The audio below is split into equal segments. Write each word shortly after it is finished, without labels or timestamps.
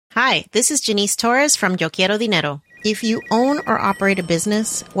Hi, this is Janice Torres from Yo Quiero Dinero. If you own or operate a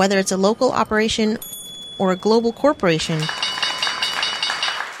business, whether it's a local operation or a global corporation,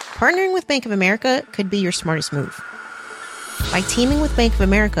 partnering with Bank of America could be your smartest move. By teaming with Bank of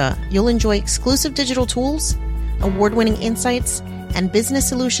America, you'll enjoy exclusive digital tools, award-winning insights, and business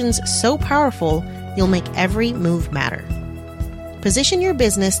solutions so powerful, you'll make every move matter. Position your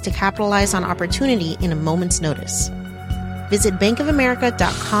business to capitalize on opportunity in a moment's notice. Visit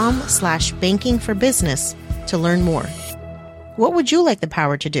bankofamerica.com/bankingforbusiness to learn more. What would you like the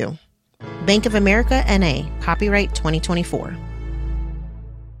power to do? Bank of America N.A., copyright 2024.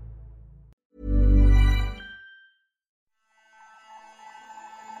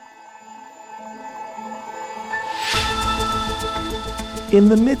 In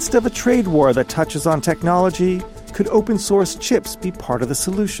the midst of a trade war that touches on technology, could open source chips be part of the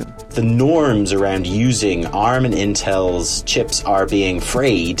solution? The norms around using ARM and Intel's chips are being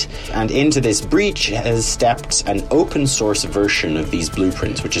frayed, and into this breach has stepped an open source version of these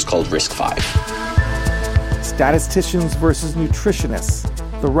blueprints, which is called RISC-V. Statisticians versus nutritionists,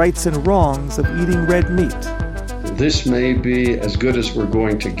 the rights and wrongs of eating red meat. This may be as good as we're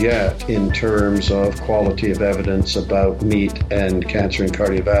going to get in terms of quality of evidence about meat and cancer and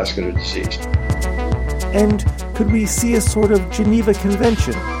cardiovascular disease. And could we see a sort of Geneva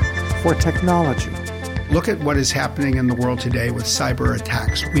Convention for technology? Look at what is happening in the world today with cyber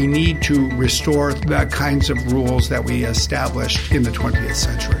attacks. We need to restore the kinds of rules that we established in the 20th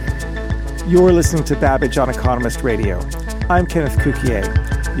century. You're listening to Babbage on Economist Radio. I'm Kenneth Cukier,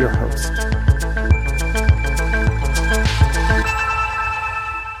 your host.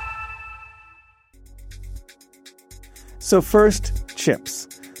 So first, chips.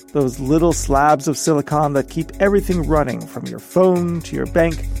 Those little slabs of silicon that keep everything running, from your phone to your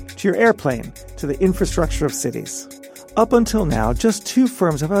bank to your airplane to the infrastructure of cities. Up until now, just two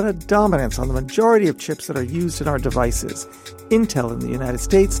firms have had a dominance on the majority of chips that are used in our devices: Intel in the United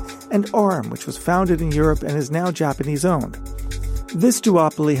States and ARM, which was founded in Europe and is now Japanese-owned. This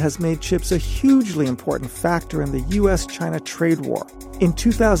duopoly has made chips a hugely important factor in the U.S.-China trade war. In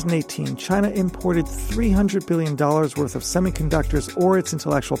 2018, China imported $300 billion worth of semiconductors or its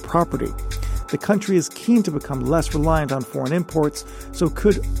intellectual property. The country is keen to become less reliant on foreign imports, so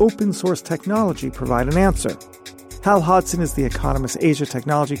could open-source technology provide an answer? Hal Hodson is the Economist Asia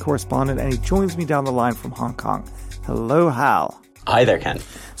technology correspondent, and he joins me down the line from Hong Kong. Hello, Hal. Hi there, Ken.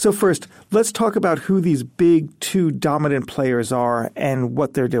 So first, let's talk about who these big two dominant players are and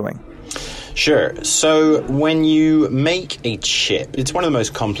what they're doing. Sure. So when you make a chip, it's one of the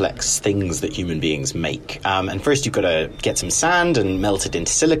most complex things that human beings make. And first you've got to get some sand and melt it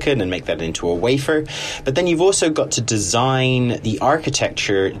into silicon and make that into a wafer. But then you've also got to design the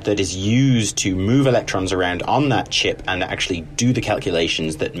architecture that is used to move electrons around on that chip and actually do the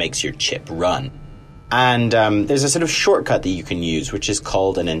calculations that makes your chip run. And there's a sort of shortcut that you can use, which is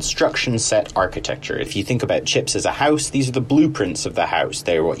called an instruction set architecture. If you think about chips as a house, these are the blueprints of the house.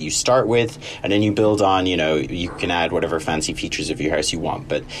 They're what you start with, and then you build on, you can add whatever fancy features of your house you want.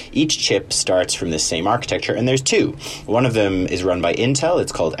 But each chip starts from the same architecture, and there's two. One of them is run by Intel.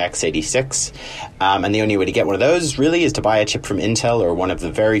 It's called x86. And the only way to get one of those, really, is to buy a chip from Intel or one of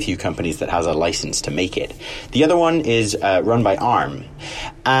the very few companies that has a license to make it. The other one is run by ARM.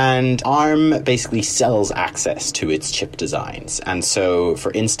 And ARM basically sells access to its chip designs. And so,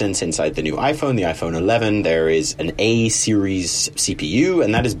 for instance, inside the new iPhone, the iPhone 11, there is an A series CPU,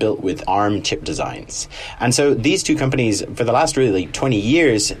 and that is built with ARM chip designs. And so these two companies, for the last really 20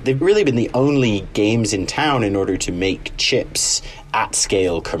 years, they've really been the only games in town in order to make chips at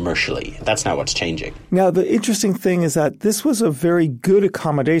scale commercially. That's now what's changing. Now, the interesting thing is that this was a very good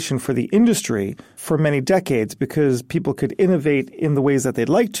accommodation for the industry for many decades, because people could innovate in the ways that they'd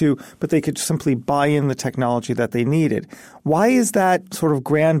like to, but they could simply buy in the technology that they needed. Why is that sort of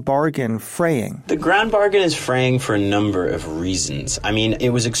grand bargain fraying? The grand bargain is fraying for a number of reasons. I mean, it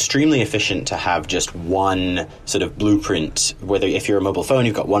was extremely efficient to have just one sort of blueprint. Whether if you're a mobile phone,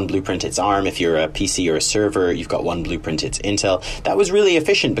 you've got one blueprint, it's ARM. If you're a PC or a server, you've got one blueprint, it's Intel. That was really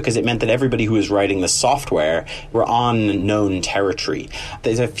efficient because it meant that everybody who was writing the software were on known territory.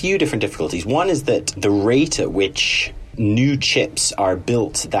 There's a few different difficulties. One is that the rate at which new chips are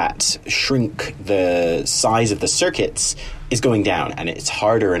built that shrink the size of the circuits is going down, and it's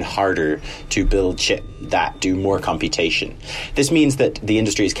harder and harder to build chips that do more computation. This means that the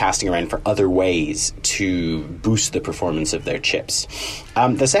industry is casting around for other ways to boost the performance of their chips.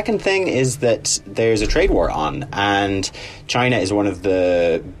 The second thing is that there's a trade war on, and China is one of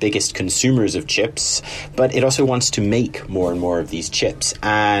the biggest consumers of chips, but it also wants to make more and more of these chips.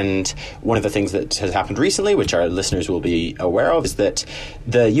 And one of the things that has happened recently, which our listeners will be aware of, is that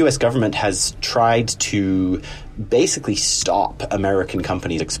the US government has tried to basically stop American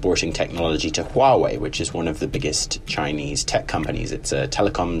companies exporting technology to Huawei, which is one of the biggest Chinese tech companies. It's a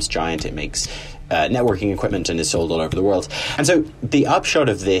telecoms giant. It makes networking equipment and is sold all over the world. And so the upshot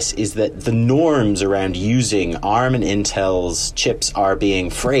of this is that the norms around using ARM and Intel's chips are being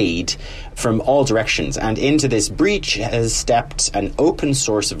frayed from all directions. And into this breach has stepped an open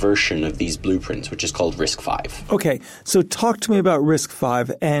source version of these blueprints, which is called RISC-V. Okay, so talk to me about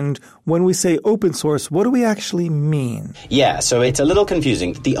RISC-V. And when we say open source, what do we actually mean? Yeah, so it's a little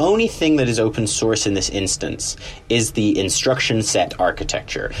confusing. The only thing that is open source in this instance is the instruction set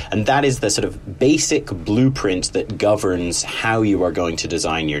architecture. And that is the sort of basic blueprint that governs how you are going to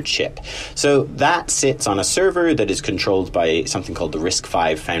design your chip. So that sits on a server that is controlled by something called the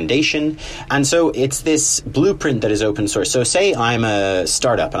RISC-V Foundation. And so it's this blueprint that is open source. So say I'm a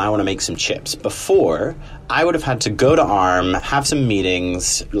startup and I want to make some chips. Before, I would have had to go to ARM, have some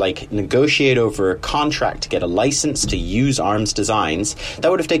meetings, like negotiate over a contract to get a license to use ARM's designs.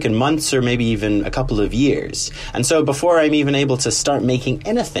 That would have taken months or maybe even a couple of years. And so before I'm even able to start making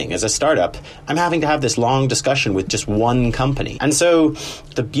anything as a startup, I'm having to have this long discussion with just one company. And so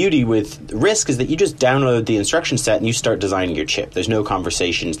the beauty with RISC is that you just download the instruction set and you start designing your chip. There's no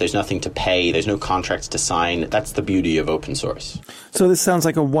conversations, there's nothing to pay, there's no contracts to sign. That's the beauty of open source. So this sounds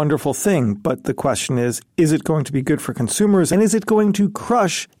like a wonderful thing, but the question is it going to be good for consumers, and is it going to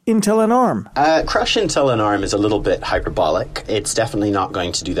crush Intel and ARM? Crush Intel and ARM is a little bit hyperbolic. It's definitely not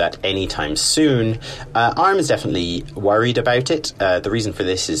going to do that anytime soon. ARM is definitely worried about it. The reason for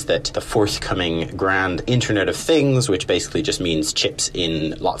this is that the forthcoming grand Internet of Things, which basically just means chips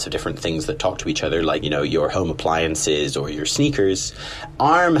in lots of different things that talk to each other, like, your home appliances or your sneakers,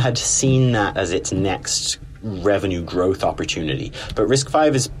 ARM had seen that as its next revenue growth opportunity. But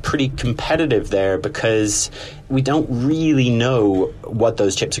RISC-V is pretty competitive there because we don't really know what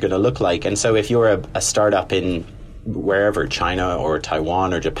those chips are going to look like. And so if you're a startup in wherever, China or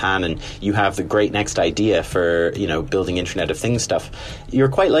Taiwan or Japan, and you have the great next idea for, building Internet of Things stuff, you're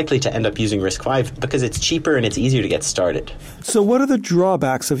quite likely to end up using RISC-V because it's cheaper and it's easier to get started. So what are the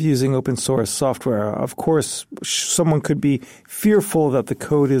drawbacks of using open source software? Of course, someone could be fearful that the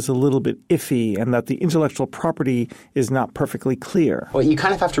code is a little bit iffy and that the intellectual property is not perfectly clear. Well, you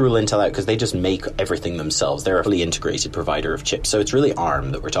kind of have to rule Intel out because they just make everything themselves. They're a fully integrated provider of chips. So it's really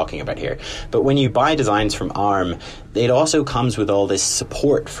ARM that we're talking about here. But when you buy designs from ARM, it also comes with all this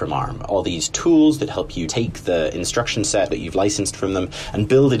support from ARM, all these tools that help you take the instruction set that you've licensed from them and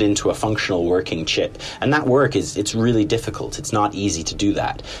build it into a functional working chip. And that work it's really difficult. It's not easy to do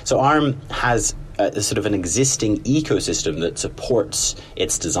that. So ARM has a sort of an existing ecosystem that supports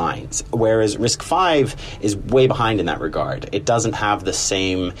its designs, whereas RISC-V is way behind in that regard. It doesn't have the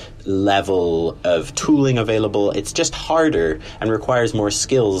same level of tooling available. It's just harder and requires more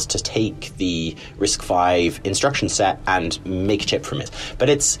skills to take the RISC-V instruction set and make a chip from it.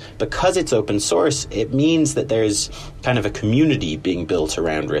 But because it's open source, it means that there's kind of a community being built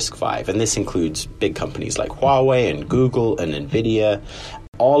around RISC-V, and this includes big companies like Huawei and Google and NVIDIA.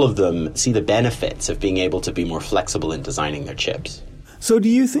 All of them see the benefits of being able to be more flexible in designing their chips. So do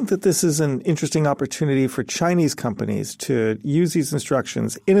you think that this is an interesting opportunity for Chinese companies to use these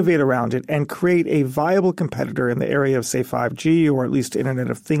instructions, innovate around it, and create a viable competitor in the area of, say, 5G or at least Internet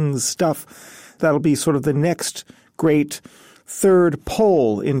of Things stuff that'll be sort of the next great third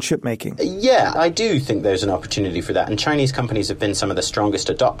pole in chip making? Yeah, I do think there's an opportunity for that. And Chinese companies have been some of the strongest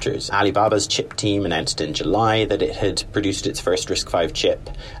adopters. Alibaba's chip team announced in July that it had produced its first RISC-V chip.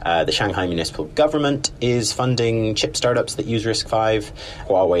 The Shanghai municipal government is funding chip startups that use RISC-V.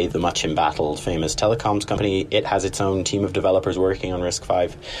 Huawei, the much embattled famous telecoms company, it has its own team of developers working on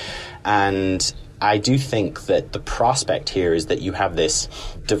RISC-V. And I do think that the prospect here is that you have this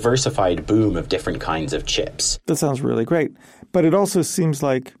diversified boom of different kinds of chips. That sounds really great. But it also seems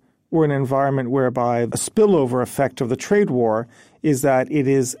like we're in an environment whereby a spillover effect of the trade war is that it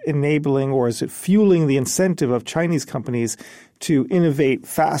is enabling, or is it fueling the incentive of Chinese companies to innovate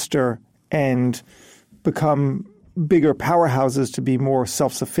faster and become bigger powerhouses to be more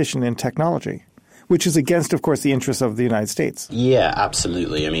self-sufficient in technology, which is against, of course, the interests of the United States. Yeah,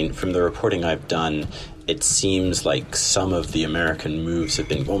 absolutely. I mean, from the reporting I've done, it seems like some of the American moves have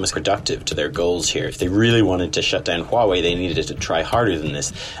been almost productive to their goals here. If they really wanted to shut down Huawei, they needed to try harder than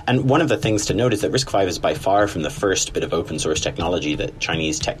this. And one of the things to note is that RISC-V is by far from the first bit of open source technology that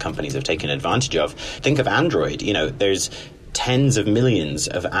Chinese tech companies have taken advantage of. Think of Android. There's tens of millions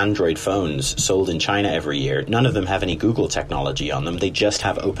of Android phones sold in China every year. None of them have any Google technology on them. They just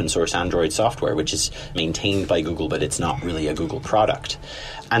have open source Android software, which is maintained by Google, but it's not really a Google product.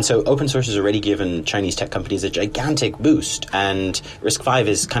 And so open source has already given Chinese tech companies a gigantic boost. And RISC-V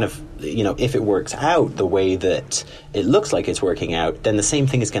is kind of, if it works out the way that it looks like it's working out, then the same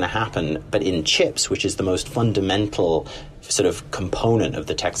thing is going to happen, but in chips, which is the most fundamental sort of component of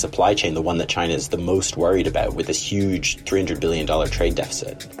the tech supply chain, the one that China is the most worried about with this huge $300 billion trade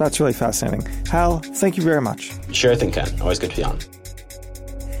deficit. That's really fascinating. Hal, thank you very much. Sure thing, Ken. Always good to be on.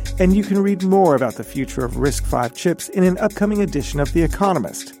 And you can read more about the future of RISC-V chips in an upcoming edition of The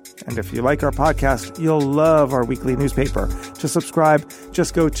Economist. And if you like our podcast, you'll love our weekly newspaper. To subscribe,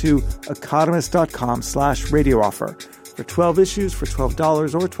 just go to economist.com/radio offer for 12 issues for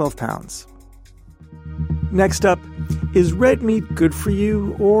 $12 or £12. Next up, is red meat good for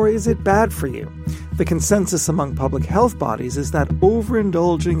you or is it bad for you? The consensus among public health bodies is that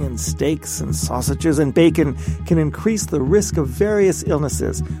overindulging in steaks and sausages and bacon can increase the risk of various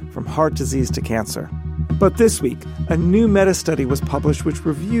illnesses, from heart disease to cancer. But this week, a new meta-study was published which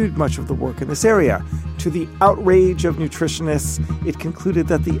reviewed much of the work in this area. To the outrage of nutritionists, it concluded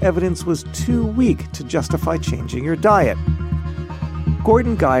that the evidence was too weak to justify changing your diet.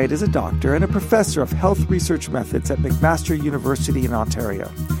 Gordon Guyatt is a doctor and a professor of health research methods at McMaster University in Ontario.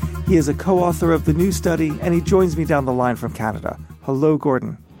 He is a co-author of the new study, and he joins me down the line from Canada. Hello,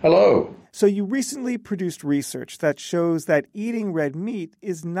 Gordon. Hello. So you recently produced research that shows that eating red meat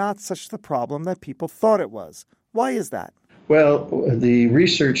is not such the problem that people thought it was. Why is that? Well, the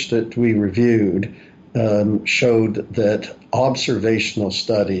research that we reviewed showed that observational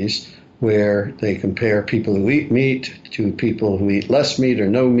studies where they compare people who eat meat to people who eat less meat or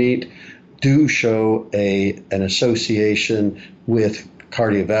no meat do show an association with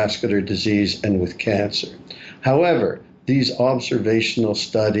cardiovascular disease and with cancer. However, these observational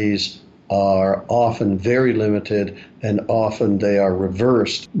studies are often very limited, and often they are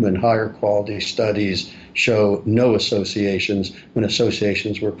reversed when higher quality studies show no associations when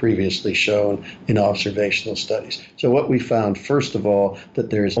associations were previously shown in observational studies. So what we found, first of all, that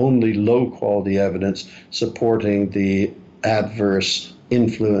there's only low quality evidence supporting the adverse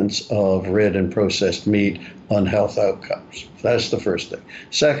influence of red and processed meat on health outcomes. That's the first thing.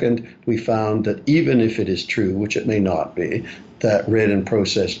 Second, we found that even if it is true, which it may not be, that red and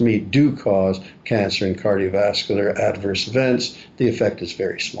processed meat do cause cancer and cardiovascular adverse events, the effect is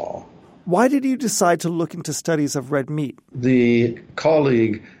very small. Why did you decide to look into studies of red meat? The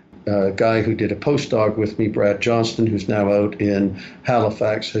colleague, guy who did a postdoc with me, Brad Johnston, who's now out in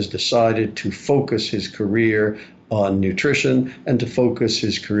Halifax, has decided to focus his career on nutrition and to focus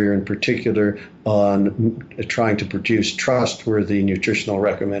his career in particular on trying to produce trustworthy nutritional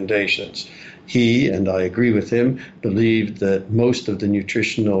recommendations. He, and I agree with him, believed that most of the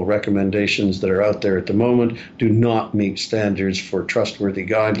nutritional recommendations that are out there at the moment do not meet standards for trustworthy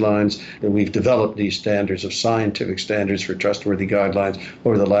guidelines. And we've developed these standards of scientific standards for trustworthy guidelines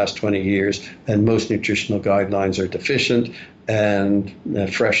over the last 20 years, and most nutritional guidelines are deficient, and a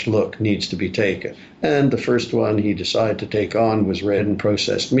fresh look needs to be taken. And the first one he decided to take on was red and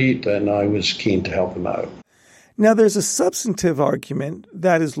processed meat, and I was keen to help him out. Now, there's a substantive argument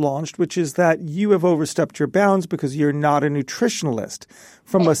that is launched, which is that you have overstepped your bounds because you're not a nutritionalist.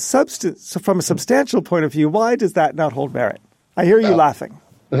 From a substantial point of view, why does that not hold merit? I hear you laughing.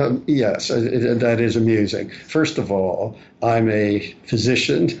 Yes, that is amusing. First of all, I'm a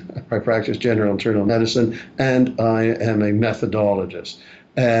physician. I practice general internal medicine, and I am a methodologist.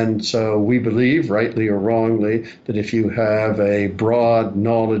 And so we believe, rightly or wrongly, that if you have a broad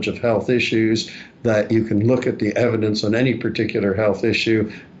knowledge of health issues, that you can look at the evidence on any particular health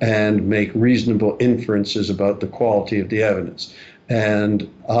issue and make reasonable inferences about the quality of the evidence. And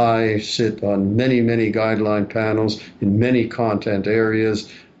I sit on many, many guideline panels in many content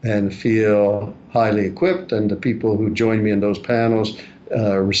areas and feel highly equipped, and the people who join me in those panels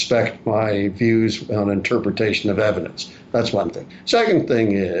respect my views on interpretation of evidence. That's one thing. Second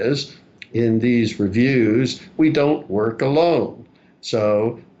thing is, in these reviews, we don't work alone.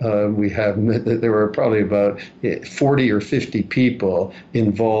 So there were probably about 40 or 50 people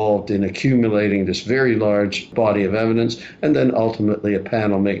involved in accumulating this very large body of evidence, and then ultimately a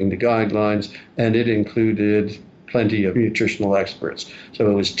panel making the guidelines, and it included plenty of nutritional experts.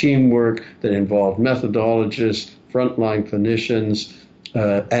 So it was teamwork that involved methodologists, frontline clinicians,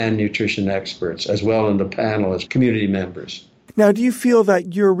 and nutrition experts, as well in the panel as community members. Now, do you feel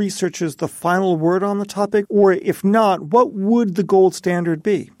that your research is the final word on the topic? Or if not, what would the gold standard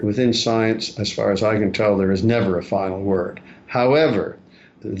be? Within science, as far as I can tell, there is never a final word. However,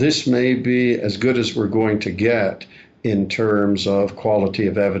 this may be as good as we're going to get in terms of quality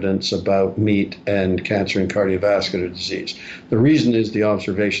of evidence about meat and cancer and cardiovascular disease. The reason is the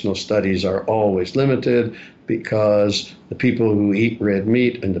observational studies are always limited because the people who eat red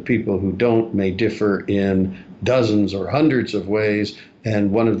meat and the people who don't may differ in dozens or hundreds of ways,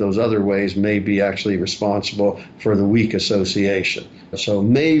 and one of those other ways may be actually responsible for the weak association. So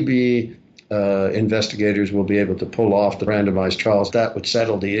maybe investigators will be able to pull off the randomized trials. That would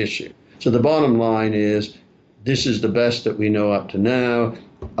settle the issue. So the bottom line is, this is the best that we know up to now.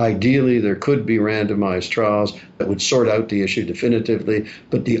 Ideally, there could be randomized trials that would sort out the issue definitively,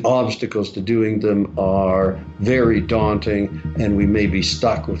 but the obstacles to doing them are very daunting, and we may be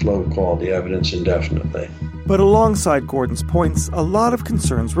stuck with low-quality evidence indefinitely. But alongside Gordon's points, a lot of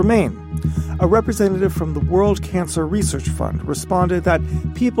concerns remain. A representative from the World Cancer Research Fund responded that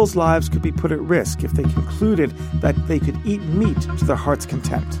people's lives could be put at risk if they concluded that they could eat meat to their heart's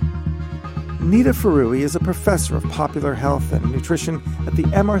content. Nita Faroohi is a professor of popular health and nutrition at the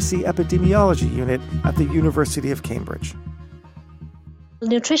MRC Epidemiology Unit at the University of Cambridge.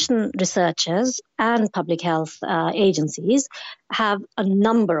 Nutrition researchers and public health agencies have a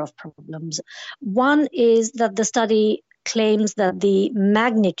number of problems. One is that the study claims that the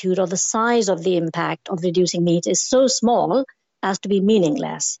magnitude or the size of the impact of reducing meat is so small as to be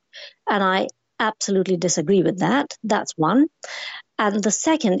meaningless. And I absolutely disagree with that. That's one. And the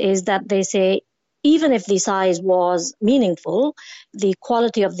second is that they say, even if the size was meaningful, the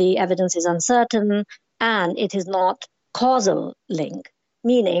quality of the evidence is uncertain and it is not causal link,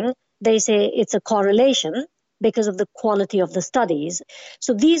 meaning they say it's a correlation because of the quality of the studies.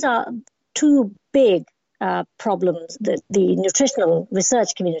 So these are two big problems that the nutritional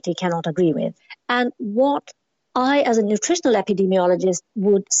research community cannot agree with. And what I, as a nutritional epidemiologist,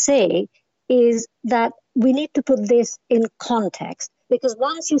 would say is that we need to put this in context, because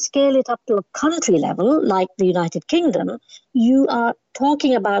once you scale it up to a country level, like the United Kingdom, you are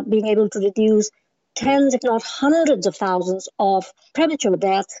talking about being able to reduce tens, if not hundreds of thousands of premature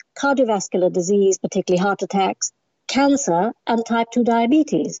deaths, cardiovascular disease, particularly heart attacks, cancer, and type 2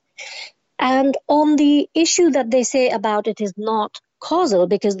 diabetes. And on the issue that they say about it is not causal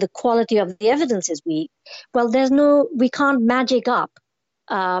because the quality of the evidence is weak, well, we can't magic up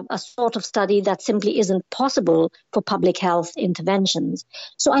a sort of study that simply isn't possible for public health interventions.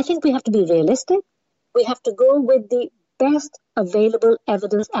 So I think we have to be realistic. We have to go with the best available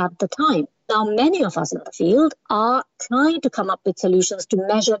evidence at the time. Now, many of us in the field are trying to come up with solutions to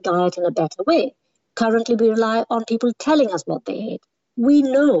measure diet in a better way. Currently, we rely on people telling us what they ate. We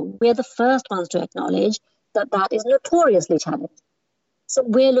know, we're the first ones to acknowledge that that is notoriously challenging. So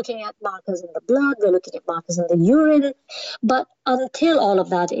we're looking at markers in the blood, we're looking at markers in the urine. But until all of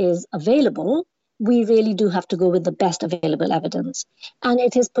that is available, we really do have to go with the best available evidence. And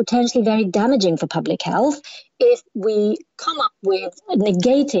it is potentially very damaging for public health if we come up with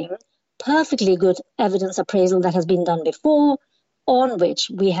negating perfectly good evidence appraisal that has been done before, on which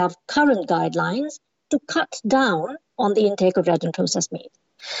we have current guidelines to cut down on the intake of red and processed meat.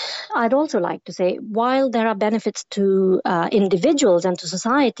 I'd also like to say, while there are benefits to individuals and to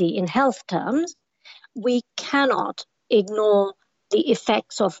society in health terms, we cannot ignore the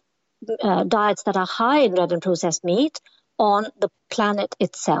effects of diets that are high in red and processed meat on the planet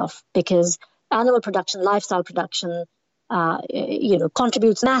itself, because animal production, lifestyle production,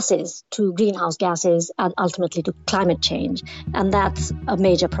 contributes masses to greenhouse gases and ultimately to climate change. And that's a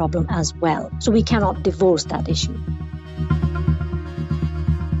major problem as well. So we cannot divorce that issue.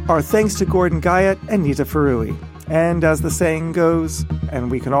 Our thanks to Gordon Guyatt and Nita Faroohi. And as the saying goes, and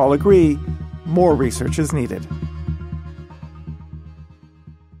we can all agree, more research is needed.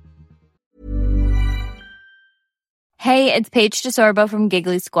 Hey, it's Paige DeSorbo from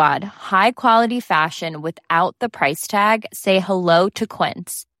Giggly Squad. High quality fashion without the price tag. Say hello to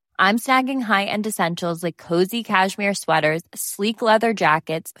Quince. I'm snagging high-end essentials like cozy cashmere sweaters, sleek leather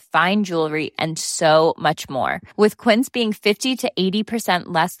jackets, fine jewelry, and so much more. With Quince being 50 to 80%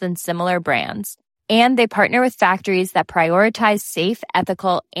 less than similar brands. And they partner with factories that prioritize safe,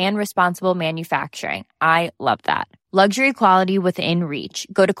 ethical, and responsible manufacturing. I love that. Luxury quality within reach.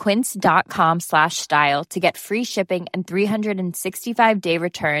 Go to quince.com/style to get free shipping and 365-day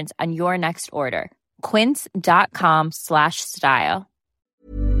returns on your next order. Quince.com/style.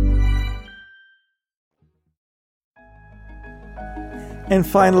 And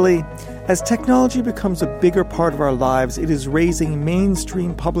finally, As technology becomes a bigger part of our lives, it is raising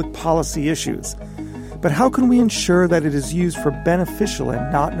mainstream public policy issues. But how can we ensure that it is used for beneficial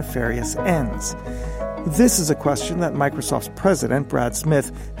and not nefarious ends? This is a question that Microsoft's president, Brad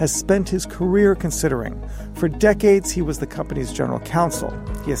Smith, has spent his career considering. For decades, he was the company's general counsel.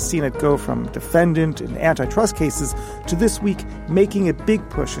 He has seen it go from defendant in antitrust cases to this week making a big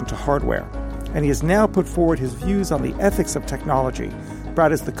push into hardware. And he has now put forward his views on the ethics of technology.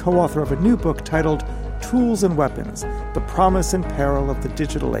 Brad is the co-author of a new book titled Tools and Weapons: The Promise and Peril of the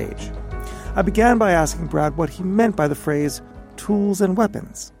Digital Age. I began by asking Brad what he meant by the phrase tools and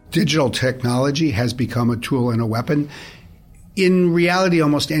weapons. Digital technology has become a tool and a weapon. In reality,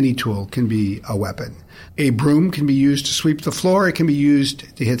 almost any tool can be a weapon. A broom can be used to sweep the floor. It can be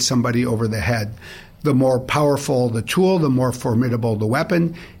used to hit somebody over the head. The more powerful the tool, the more formidable the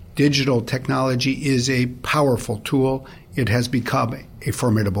weapon. Digital technology is a powerful tool. It has become a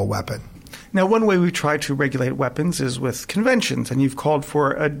formidable weapon. Now, one way we try to regulate weapons is with conventions, and you've called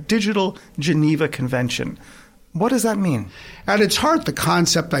for a digital Geneva Convention. What does that mean? At its heart, the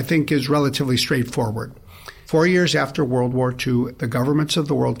concept, I think, is relatively straightforward. 4 years after World War II, the governments of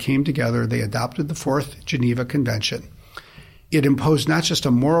the world came together. They adopted the Fourth Geneva Convention. It imposed not just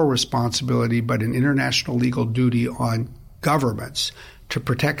a moral responsibility, but an international legal duty on governments to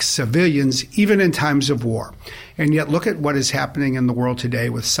protect civilians, even in times of war. And yet look at what is happening in the world today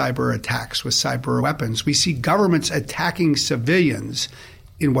with cyber attacks, with cyber weapons. We see governments attacking civilians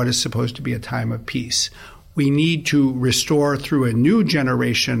in what is supposed to be a time of peace. We need to restore through a new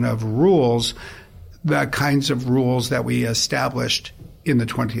generation of rules the kinds of rules that we established in the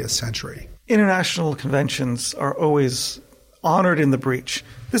 20th century. International conventions are always honored in the breach.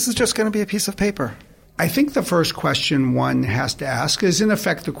 This is just going to be a piece of paper. I think the first question one has to ask is, in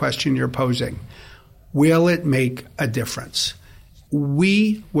effect, the question you're posing. Will it make a difference?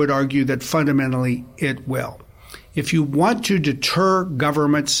 We would argue that fundamentally it will. If you want to deter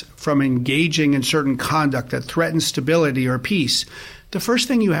governments from engaging in certain conduct that threatens stability or peace, the first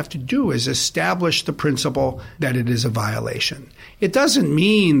thing you have to do is establish the principle that it is a violation. It doesn't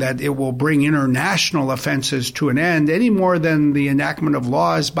mean that it will bring international offenses to an end any more than the enactment of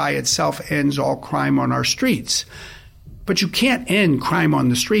laws by itself ends all crime on our streets. But you can't end crime on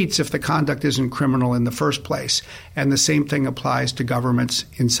the streets if the conduct isn't criminal in the first place. And the same thing applies to governments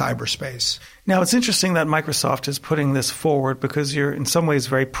in cyberspace. Now, it's interesting that Microsoft is putting this forward because you're in some ways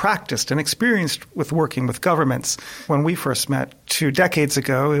very practiced and experienced with working with governments. When we first met 2 decades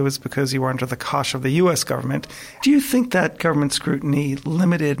ago, it was because you were under the cosh of the U.S. government. Do you think that government scrutiny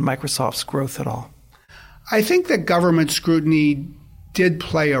limited Microsoft's growth at all? I think that government scrutiny did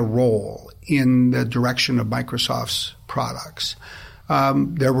play a role in the direction of Microsoft's products.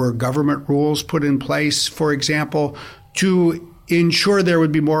 There were government rules put in place, for example, to ensure there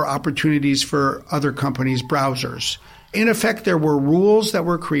would be more opportunities for other companies' browsers. In effect, there were rules that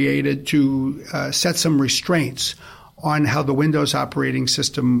were created to set some restraints on how the Windows operating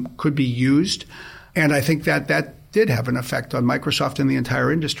system could be used. And I think that that did have an effect on Microsoft and the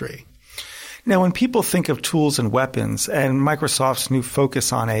entire industry. Now, when people think of tools and weapons and Microsoft's new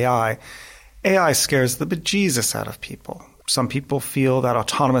focus on AI scares the bejesus out of people. Some people feel that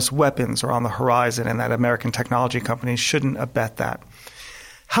autonomous weapons are on the horizon and that American technology companies shouldn't abet that.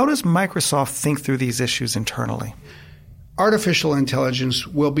 How does Microsoft think through these issues internally? Artificial intelligence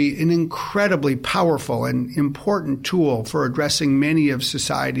will be an incredibly powerful and important tool for addressing many of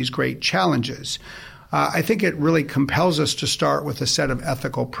society's great challenges. I think it really compels us to start with a set of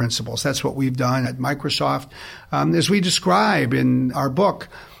ethical principles. That's what we've done at Microsoft. As we describe in our book,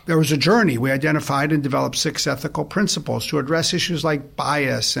 there was a journey. We identified and developed 6 ethical principles to address issues like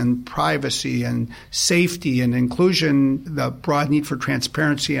bias and privacy and safety and inclusion, the broad need for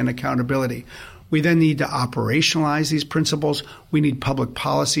transparency and accountability. We then need to operationalize these principles. We need public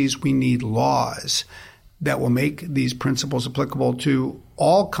policies. We need laws that will make these principles applicable to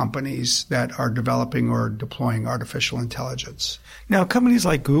all companies that are developing or deploying artificial intelligence. Now, companies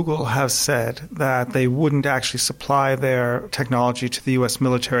like Google have said that they wouldn't actually supply their technology to the U.S.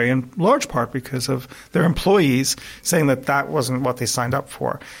 military, in large part because of their employees saying that that wasn't what they signed up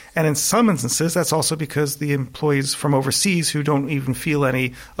for. And in some instances, that's also because the employees from overseas who don't even feel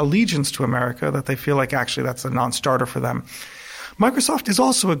any allegiance to America, that they feel like actually that's a non-starter for them. Microsoft is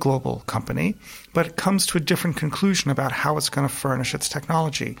also a global company, but it comes to a different conclusion about how it's going to furnish its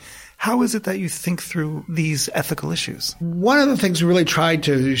technology. How is it that you think through these ethical issues? One of the things we really tried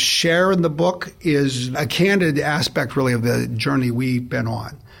to share in the book is a candid aspect, really, of the journey we've been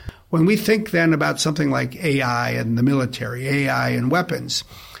on. When we think then about something like AI and the military, AI and weapons,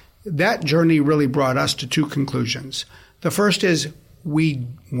 that journey really brought us to 2 conclusions. The first is we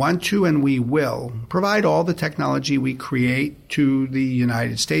want to and we will provide all the technology we create to the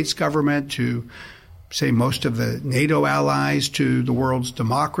United States government, to say most of the NATO allies, to the world's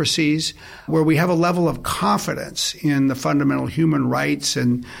democracies, where we have a level of confidence in the fundamental human rights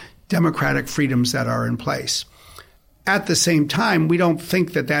and democratic freedoms that are in place. At the same time, we don't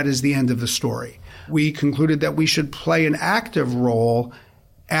think that that is the end of the story. We concluded that we should play an active role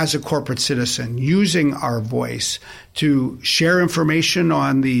as a corporate citizen, using our voice to share information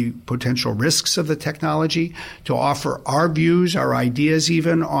on the potential risks of the technology, to offer our views, our ideas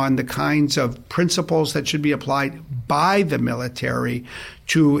even on the kinds of principles that should be applied by the military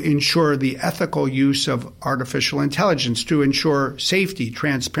to ensure the ethical use of artificial intelligence, to ensure safety,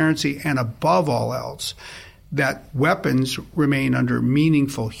 transparency, and above all else, that weapons remain under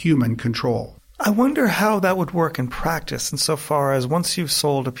meaningful human control. I wonder how that would work in practice insofar as once you've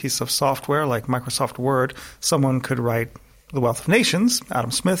sold a piece of software like Microsoft Word, someone could write The Wealth of Nations, Adam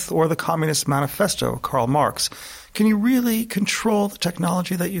Smith, or the Communist Manifesto, Karl Marx. Can you really control the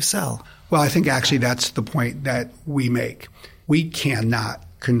technology that you sell? Well, I think actually that's the point that we make. We cannot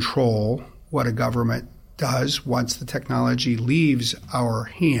control what a government does once the technology leaves our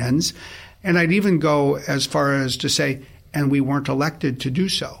hands. And I'd even go as far as to say, and we weren't elected to do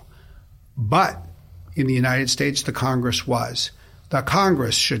so. But in the United States, the Congress was. The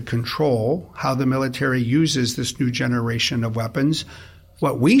Congress should control how the military uses this new generation of weapons.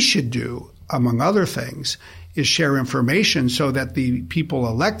 What we should do, among other things, is share information so that the people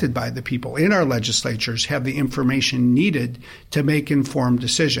elected by the people in our legislatures have the information needed to make informed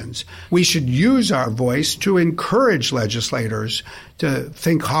decisions. We should use our voice to encourage legislators to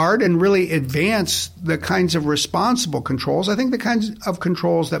think hard and really advance the kinds of responsible controls, I think the kinds of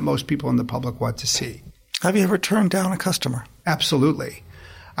controls that most people in the public want to see. Have you ever turned down a customer? Absolutely.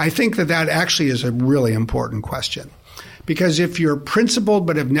 I think that actually is a really important question. Because if you're principled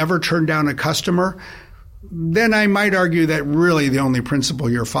but have never turned down a customer, then I might argue that really the only principle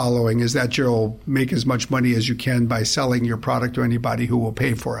you're following is that you'll make as much money as you can by selling your product to anybody who will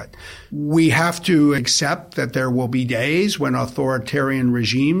pay for it. We have to accept that there will be days when authoritarian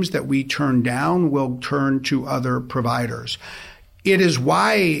regimes that we turn down will turn to other providers. It is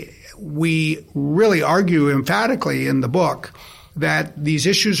why we really argue emphatically in the book that these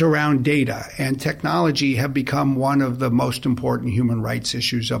issues around data and technology have become one of the most important human rights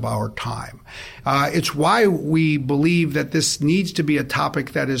issues of our time. It's why we believe that this needs to be a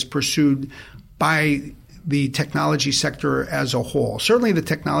topic that is pursued by the technology sector as a whole, certainly the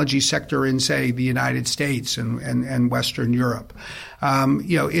technology sector in, say, the United States and Western Europe.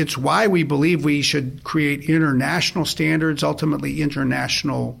 It's why we believe we should create international standards, ultimately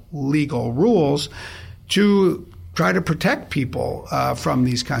international legal rules to try to protect people from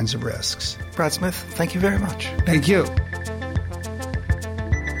these kinds of risks. Brad Smith, thank you very much. Thank you.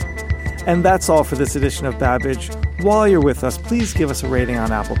 And that's all for this edition of Babbage. While you're with us, please give us a rating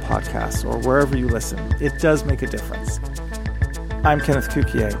on Apple Podcasts or wherever you listen. It does make a difference. I'm Kenneth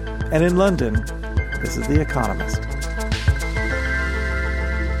Cukier, and in London, this is The Economist.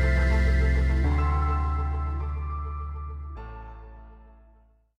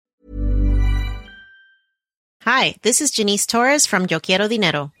 Hi, this is Janice Torres from Yo Quiero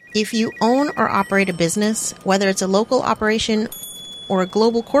Dinero. If you own or operate a business, whether it's a local operation or a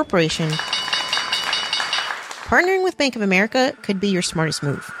global corporation, partnering with Bank of America could be your smartest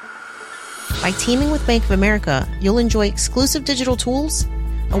move. By teaming with Bank of America, you'll enjoy exclusive digital tools,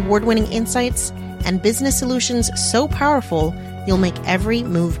 award-winning insights, and business solutions so powerful you'll make every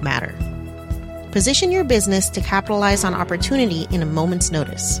move matter. Position your business to capitalize on opportunity in a moment's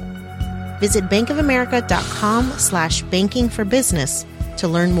notice. Visit bankofamerica.com/bankingforbusiness to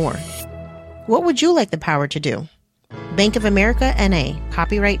learn more. What would you like the power to do? Bank of America, N.A.,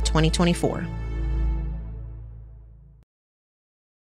 copyright 2024.